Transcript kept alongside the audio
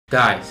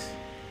Guys,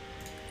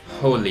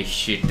 holy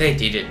shit, they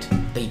did it.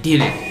 They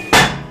did it.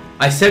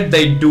 I said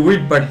they'd do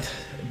it, but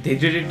they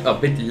did it a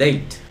bit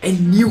late. A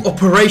new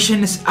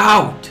operation is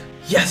out.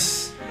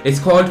 Yes, it's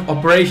called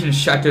Operation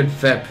Shattered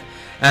Web,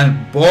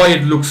 and boy,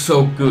 it looks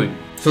so good.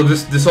 So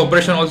this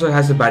operation also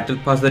has a battle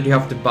pass that you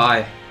have to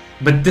buy.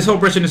 But this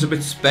operation is a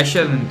bit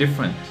special and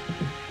different.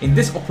 In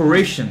this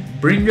operation,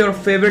 bring your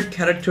favorite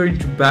character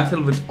into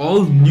battle with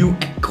all new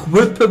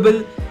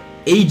equipable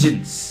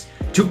agents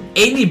to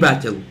any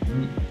battle,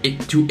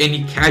 to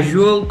any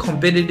casual,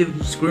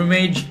 competitive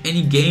scrimmage,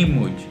 any game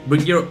mode.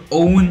 Bring your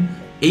own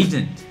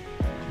agent.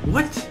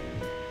 What?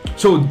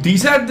 So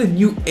these are the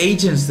new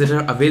agents that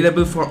are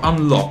available for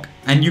unlock,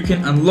 and you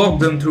can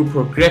unlock them through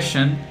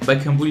progression by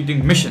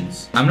completing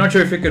missions. I'm not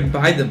sure if you can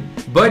buy them,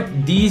 but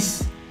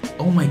these,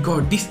 oh my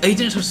god, these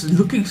agents are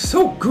looking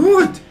so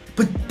good.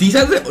 But these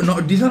are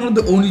not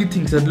the only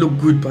things that look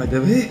good, by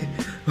the way.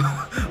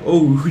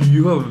 Oh,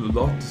 you have a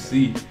lot to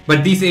see.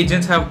 But these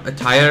agents have a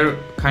tire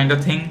kind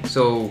of thing.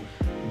 So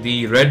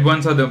the red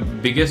ones are the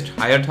biggest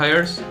higher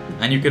tires,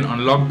 and you can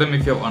unlock them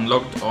if you have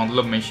unlocked all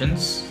the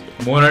missions.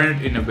 More on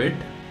it in a bit.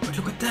 But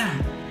look at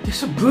that, they're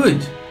so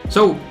good.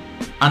 So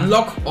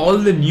unlock all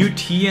the new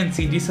T and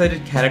CT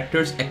sided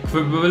characters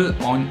equipable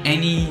on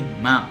any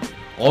map.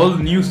 All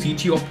new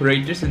CT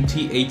operators and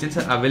T agents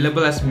are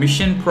available as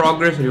mission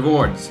progress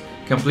rewards.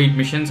 Complete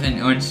missions and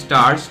earn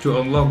stars to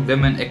unlock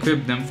them and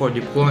equip them for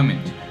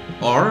deployment.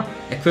 Or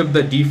equip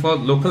the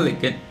default local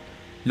agent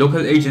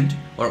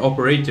or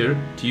operator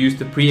to use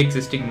the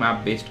pre-existing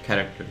map-based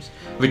characters.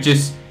 Which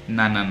is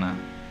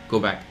go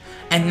back.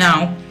 And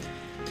now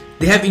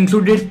they have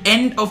included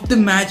end of the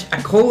match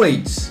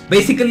accolades.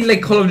 Basically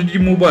like Call of Duty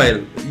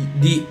Mobile,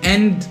 the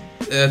end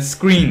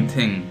screen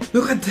thing.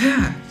 Look at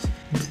that.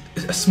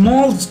 A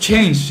small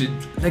change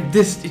like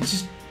this, it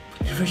just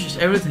refreshes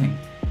everything.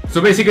 So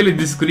basically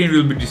this screen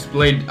will be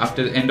displayed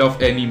after the end of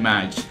any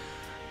match.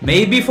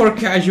 Maybe for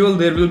casual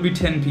there will be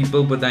 10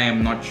 people, but I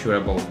am not sure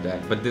about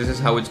that. But this is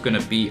how it's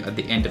gonna be at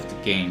the end of the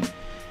game.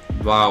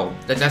 Wow,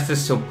 that's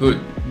just so good.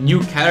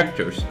 New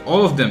characters,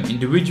 all of them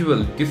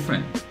individual,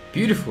 different,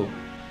 beautiful.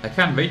 I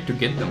can't wait to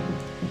get them.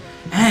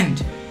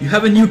 And you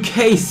have a new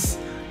case.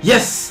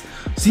 Yes,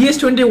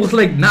 CS20 was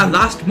like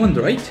last month,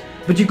 right?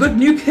 But you got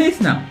new case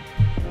now.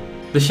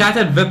 The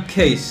Shattered Web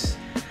case.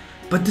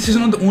 But this is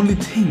not the only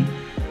thing.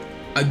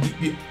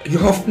 You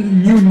have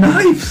new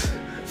knives.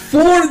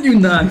 4 new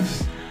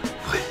knives.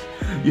 What?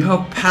 You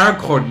have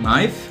Paracord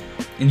knife,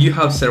 and you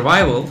have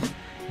Survival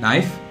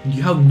knife, and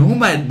you have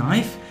Nomad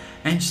knife,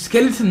 and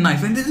Skeleton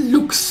knife, and it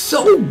looks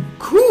so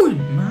good,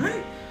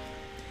 man.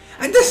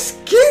 And the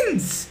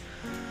skins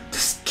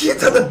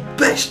are the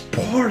best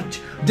part.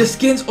 The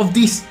skins of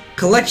these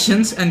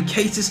collections and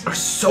cases are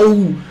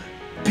so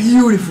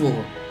beautiful.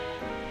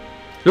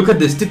 Look at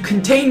this, the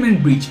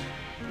containment breach.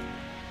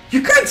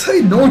 You can't say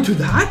no to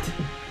that.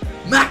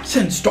 Max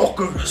and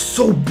Stalker are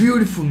so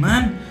beautiful,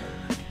 man.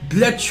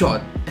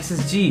 Bloodshot,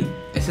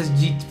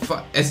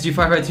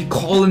 SG553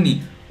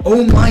 Colony.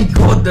 Oh my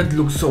god, that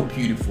looks so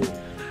beautiful.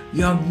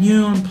 You have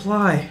Neon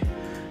Ply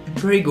and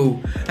Prego.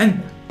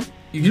 And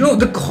you know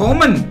the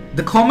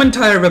common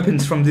tire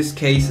weapons from this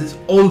case is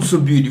also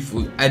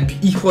beautiful and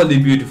equally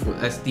beautiful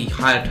as the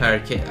higher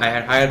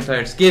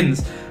tire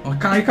skins. Oh,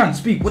 I can't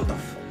speak. What the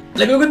f?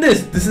 Like, look at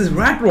this. This is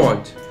Rat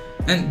Rod,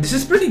 and this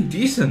is pretty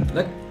decent.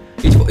 Like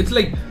it's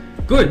like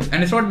good,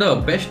 and it's not the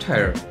best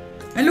tire.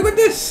 And look at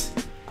this,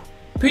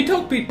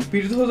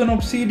 P2000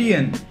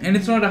 Obsidian, and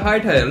it's not a high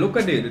tire. Look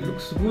at it. It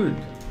looks good.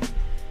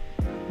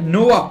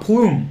 Nova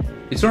Plume.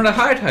 It's not a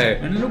high tire,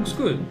 and it looks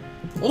good.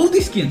 All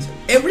these skins,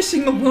 every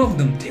single one of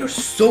them, they are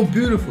so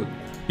beautiful.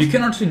 You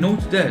cannot say no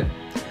to that.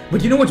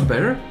 But you know what's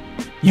better?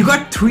 You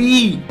got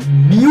 3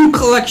 new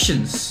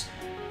collections.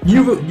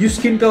 New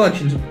skin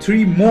collections,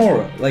 3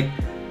 more. Like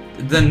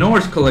the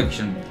Norse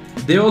collection,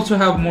 they also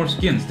have more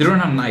skins. They don't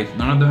have knives,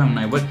 none of them have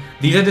knives, but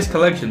these are just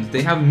collections.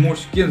 They have more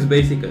skins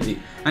basically,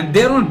 and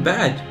they're not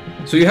bad.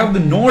 So you have the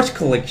Norse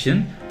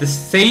collection, the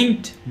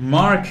Saint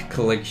Mark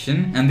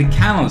collection, and the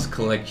Camels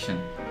collection.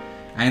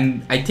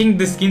 And I think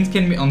the skins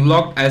can be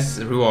unlocked as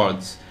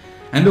rewards.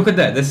 And look at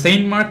that, the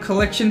Saint Mark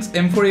collection's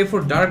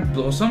M4A4 Dark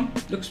Blossom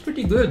looks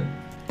pretty good.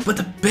 But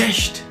the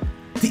best,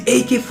 the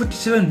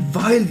AK-47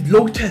 Wild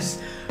Lotus.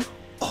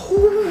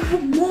 Oh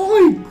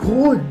my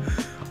god,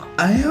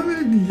 I am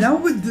in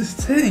love with this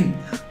thing.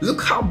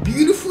 Look how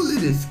beautiful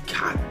it is,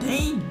 god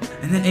dang.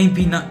 And then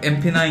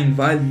MP9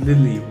 Wild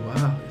Lily,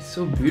 wow, it's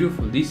so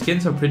beautiful. These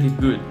skins are pretty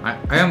good.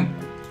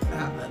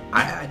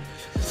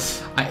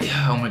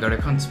 Oh my god, I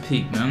can't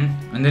speak, man.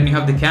 And then you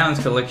have the Cannons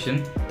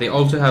collection. They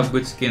also have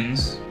good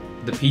skins.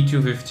 The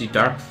P250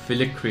 Dark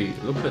Filigree.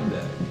 Look at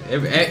that.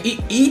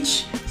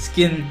 Each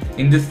skin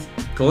in this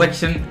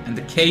collection and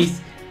the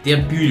case, they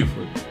are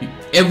beautiful.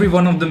 Every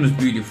one of them is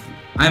beautiful.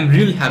 I'm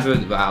really happy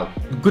with WoW.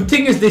 The good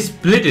thing is they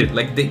split it.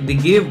 Like they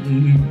gave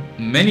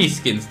many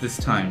skins this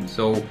time,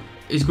 so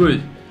it's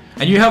good.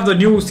 And you have the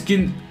new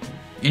skin,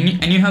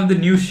 and you have the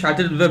new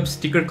Shattered Web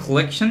sticker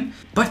collection.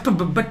 But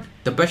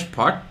the best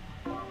part,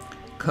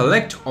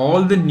 Collect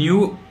all the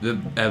new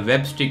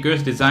web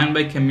stickers designed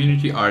by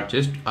community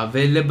artists,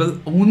 available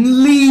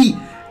only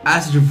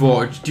as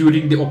rewards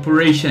during the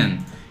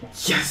operation.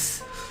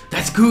 Yes,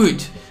 that's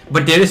good.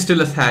 But there is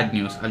still a sad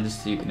news. I'll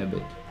just see you in a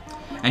bit.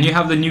 And you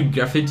have the new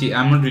graffiti.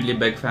 I'm not really a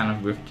big fan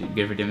of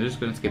graffiti. I'm just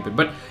gonna skip it.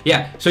 But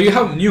yeah, so you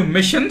have new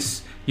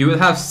missions. You will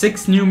have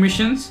 6 new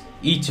missions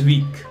each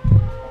week.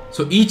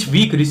 So each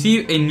week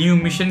receive a new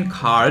mission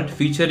card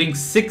featuring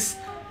 6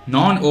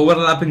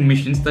 non-overlapping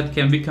missions that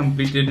can be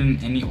completed in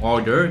any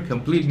order.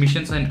 Complete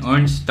missions and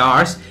earn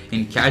stars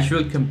in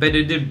casual,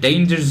 competitive,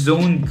 danger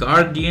zone,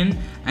 guardian,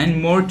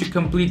 and more to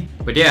complete.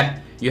 But yeah,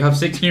 you have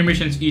 6 new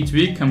missions each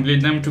week.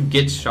 Complete them to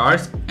get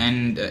stars,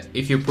 and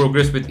if you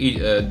progress with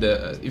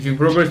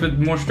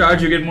more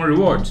stars, you get more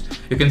rewards.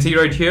 You can see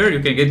right here, you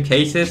can get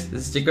cases,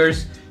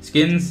 stickers,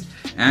 skins,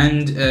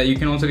 and you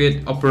can also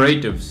get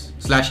operatives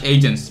 /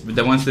 agents,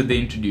 the ones that they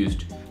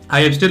introduced. I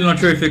am still not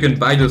sure if you can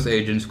buy those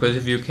agents, because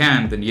if you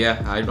can, then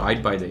yeah,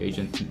 I'd buy the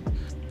agent.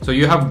 So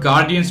you have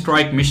Guardian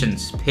Strike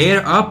missions.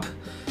 Pair up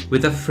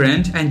with a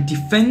friend and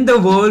defend the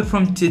world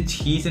from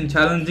cheats and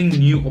challenging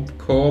new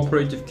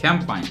cooperative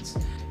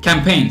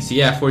campaigns.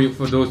 Yeah,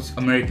 for those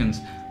Americans.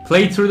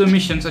 Play through the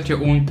missions at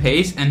your own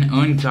pace and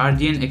earn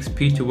Guardian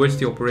XP towards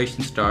the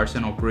operation stars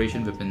and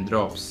operation weapon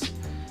drops.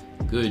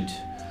 Good.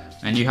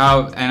 And you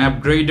have an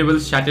upgradable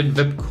Shattered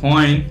Web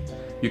coin.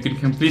 You can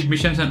complete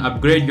missions and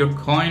upgrade your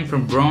coin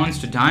from bronze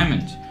to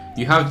diamond.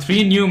 You have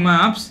 3 new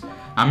maps.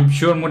 I'm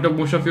sure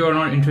most of you are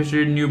not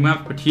interested in new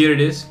maps, but here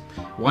it is.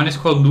 One is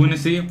called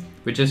Lunacy,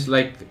 which is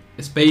like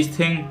a space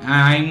thing.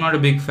 I'm not a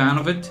big fan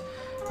of it.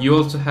 You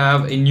also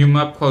have a new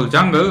map called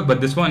Jungle,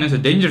 but this one is a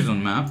danger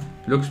zone map.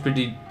 Looks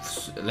pretty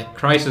like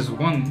Crisis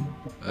 1.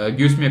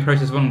 Gives me a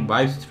Crisis 1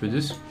 vibes through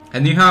this.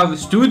 And you have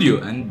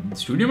Studio, and the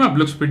Studio map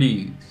looks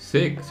pretty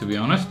sick, to be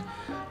honest.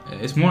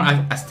 It's more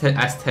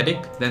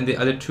aesthetic than the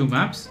other 2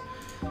 maps,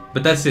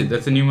 but that's it.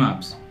 That's the new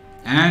maps.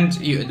 And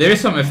there is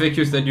some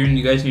FAQs that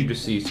you guys need to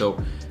see.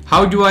 So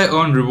how do I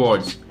earn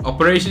rewards?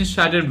 Operation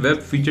Shattered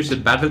Web features a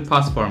battle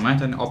pass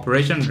format, and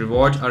operation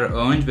rewards are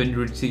earned when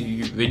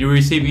you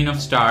receive enough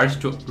stars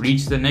to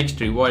reach the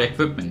next reward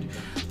equipment.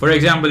 For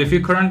example, if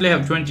you currently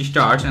have 20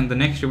 stars and the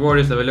next reward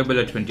is available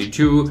at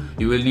 22,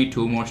 you will need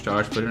 2 more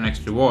stars for the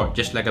next reward,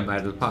 just like a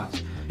battle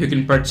pass. You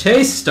can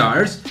purchase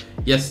stars.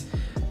 Yes,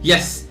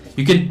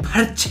 you can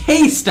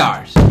purchase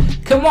stars.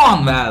 Come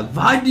on, Val,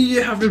 why do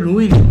you have to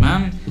ruin it,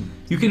 man?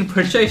 You can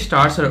purchase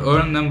stars or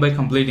earn them by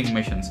completing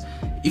missions.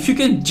 If you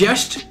can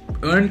just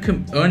earn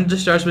the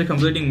stars by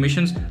completing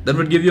missions, that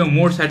would give you a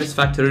more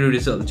satisfactory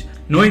result,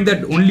 knowing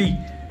that only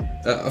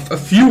a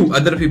few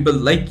other people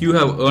like you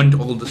have earned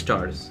all the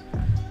stars.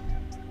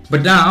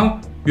 But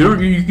now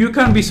you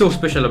can't be so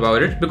special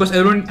about it, because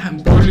everyone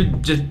probably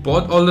just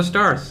bought all the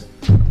stars.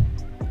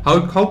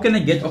 How can I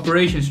get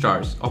operation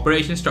stars?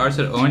 Operation stars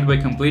are earned by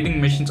completing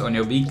missions on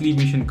your weekly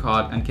mission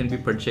card and can be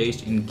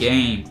purchased in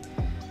game.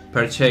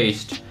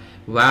 Purchased.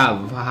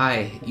 Wow,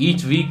 why?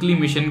 Each weekly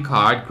mission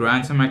card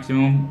grants a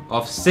maximum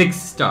of 6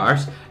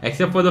 stars,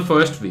 except for the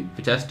first week,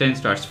 which has 10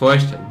 stars.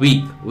 First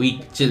week,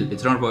 chill,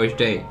 it's not first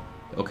day,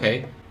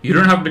 okay? You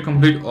don't have to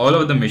complete all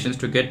of the missions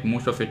to get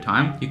most of your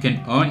time. You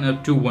can earn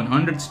up to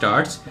 100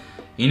 stars,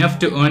 enough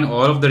to earn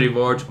all of the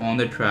rewards on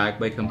the track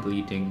by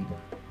completing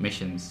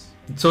missions.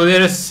 So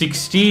there are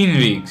 16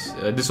 weeks.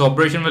 This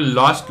operation will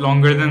last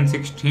longer than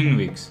 16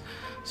 weeks.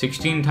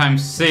 16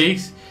 times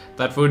 6,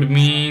 that would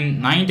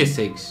mean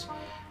 96.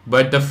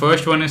 But the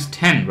first one is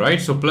 10, right?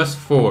 So plus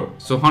 4,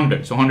 so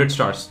 100. So 100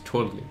 stars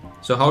totally.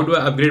 So how do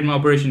I upgrade my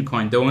operation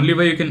coin? The only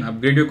way you can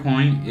upgrade your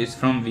coin is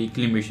from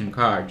weekly mission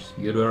cards.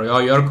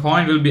 Your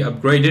coin will be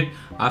upgraded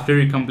after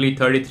you complete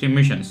 33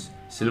 missions.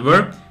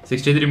 Silver,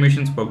 63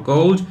 missions for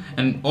gold,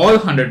 and all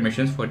 100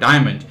 missions for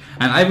diamond.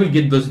 And I will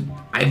get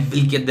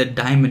the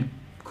diamond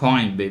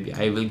coin, baby.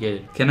 I will get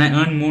it. Can I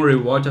earn more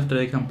rewards after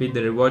I complete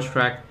the rewards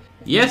track?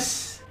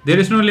 Yes. There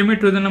is no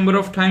limit to the number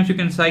of times you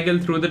can cycle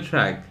through the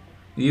track.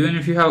 Even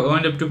if you have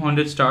earned up to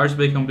 100 stars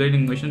by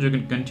completing missions, you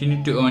can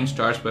continue to earn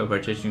stars by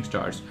purchasing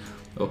stars.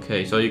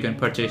 Okay, so you can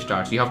purchase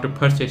stars. You have to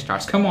purchase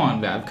stars. Come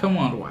on, Val. Come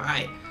on,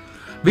 why?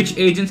 Which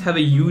agents have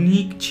a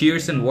unique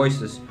cheers and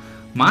voices?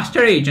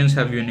 Master agents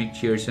have unique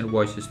cheers and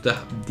voices,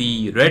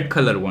 the red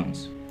color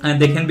ones. And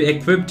they can be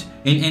equipped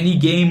in any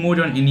game mode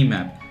on any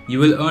map. You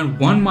will earn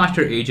 1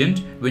 master agent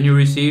when you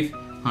receive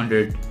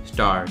 100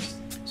 stars.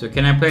 So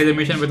can I play the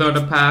mission without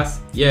a pass?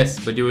 Yes,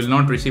 but you will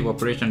not receive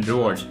operation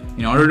rewards.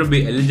 In order to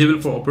be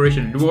eligible for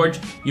operation rewards,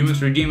 you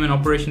must redeem an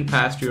operation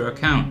pass to your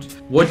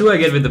account. What do I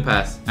get with the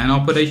pass? An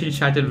operation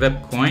Shattered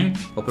Web coin,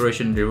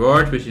 operation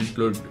rewards, which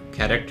include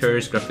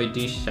characters,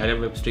 graffiti,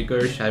 Shattered Web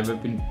stickers, Shattered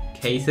Weapon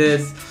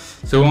cases,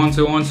 so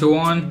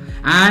on,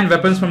 and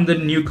weapons from the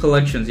new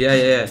collections.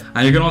 Yeah.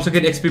 And you can also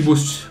get XP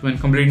boosts when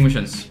completing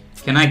missions.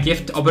 Can I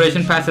gift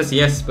operation passes?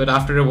 Yes, but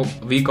after a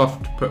week of...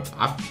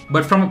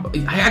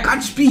 I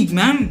can't speak,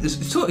 man.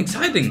 It's so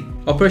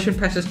exciting. Operation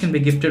passes can be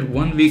gifted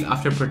 1 week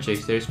after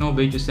purchase. There is no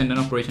way to send an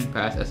operation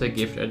pass as a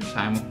gift at the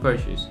time of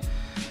purchase.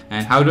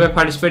 And how do I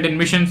participate in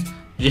missions?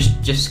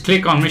 Just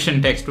click on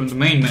mission text from the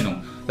main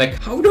menu. Like,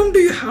 how long do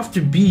you have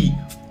to be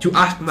to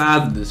ask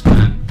Valve this,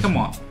 man? Come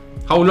on.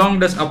 How long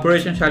does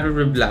Operation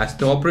Shadowrip last?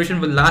 The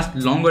operation will last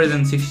longer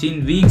than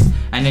 16 weeks,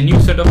 and a new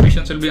set of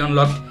missions will be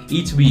unlocked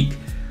each week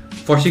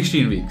for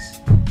 16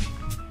 weeks.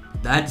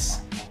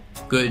 That's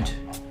good.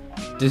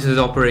 This is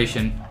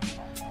Operation.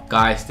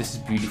 Guys, this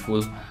is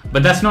beautiful.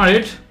 But that's not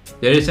it.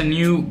 There is a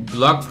new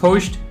blog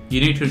post.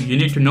 You need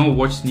to know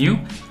what's new.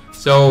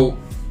 So,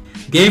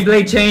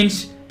 gameplay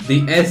change.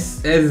 The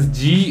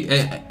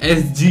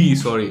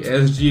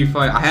SG5.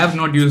 I have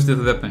not used this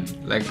weapon.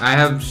 Like, I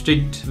have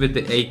sticked with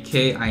the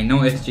AK. I know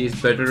SG is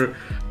better,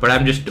 but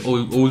I'm just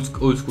old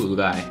school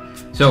guy.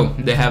 So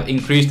they have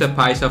increased the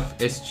price of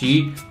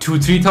SG to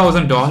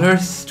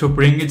 $3,000 to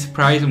bring its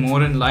price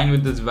more in line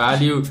with this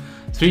value.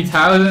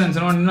 3,000 is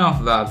not enough,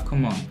 Valve.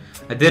 Come on.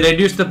 They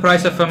reduced the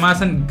price of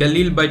FAMAS and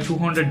Galil by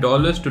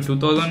 $200 to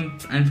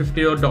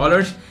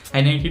 $2,050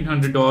 and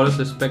 $1,800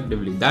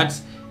 respectively.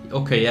 That's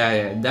okay,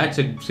 yeah, that's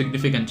a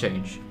significant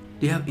change.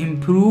 They have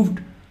improved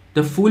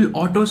the full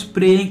auto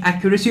spraying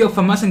accuracy of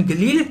FAMAS and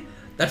Galil.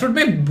 That would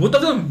make both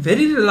of them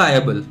very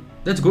reliable.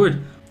 That's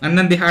good. And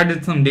then they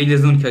added some danger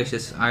zone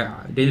changes.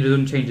 Danger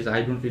zone changes.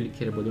 I don't really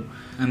care about them.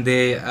 And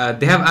they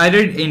have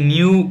added a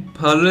new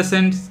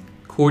pearlescent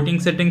coating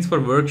settings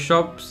for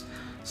workshops.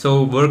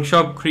 So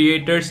workshop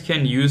creators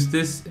can use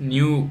this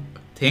new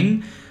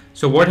thing.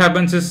 So what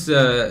happens is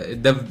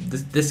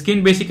the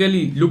skin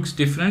basically looks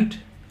different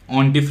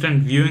on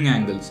different viewing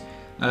angles.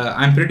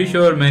 I'm pretty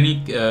sure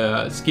many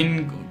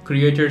skin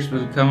creators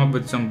will come up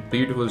with some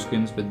beautiful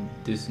skins with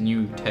this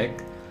new tech.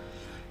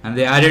 And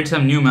they added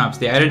some new maps.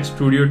 They added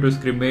Studio to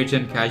Scrimmage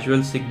and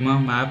Casual Sigma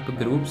map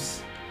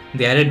groups.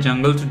 They added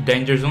Jungle to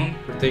Danger Zone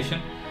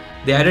rotation.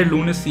 They added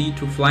Lunacy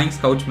to Flying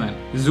Scoutsman.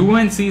 Zoo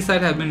and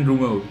Seaside have been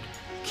removed.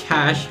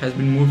 Cash has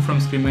been moved from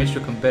Scrimmage to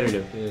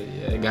Competitive.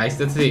 Guys,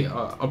 that's the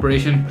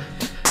operation.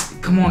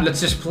 Come on, let's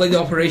just play the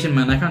operation,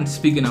 man. I can't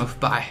speak enough.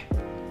 Bye.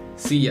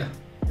 See ya.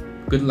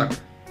 Good luck.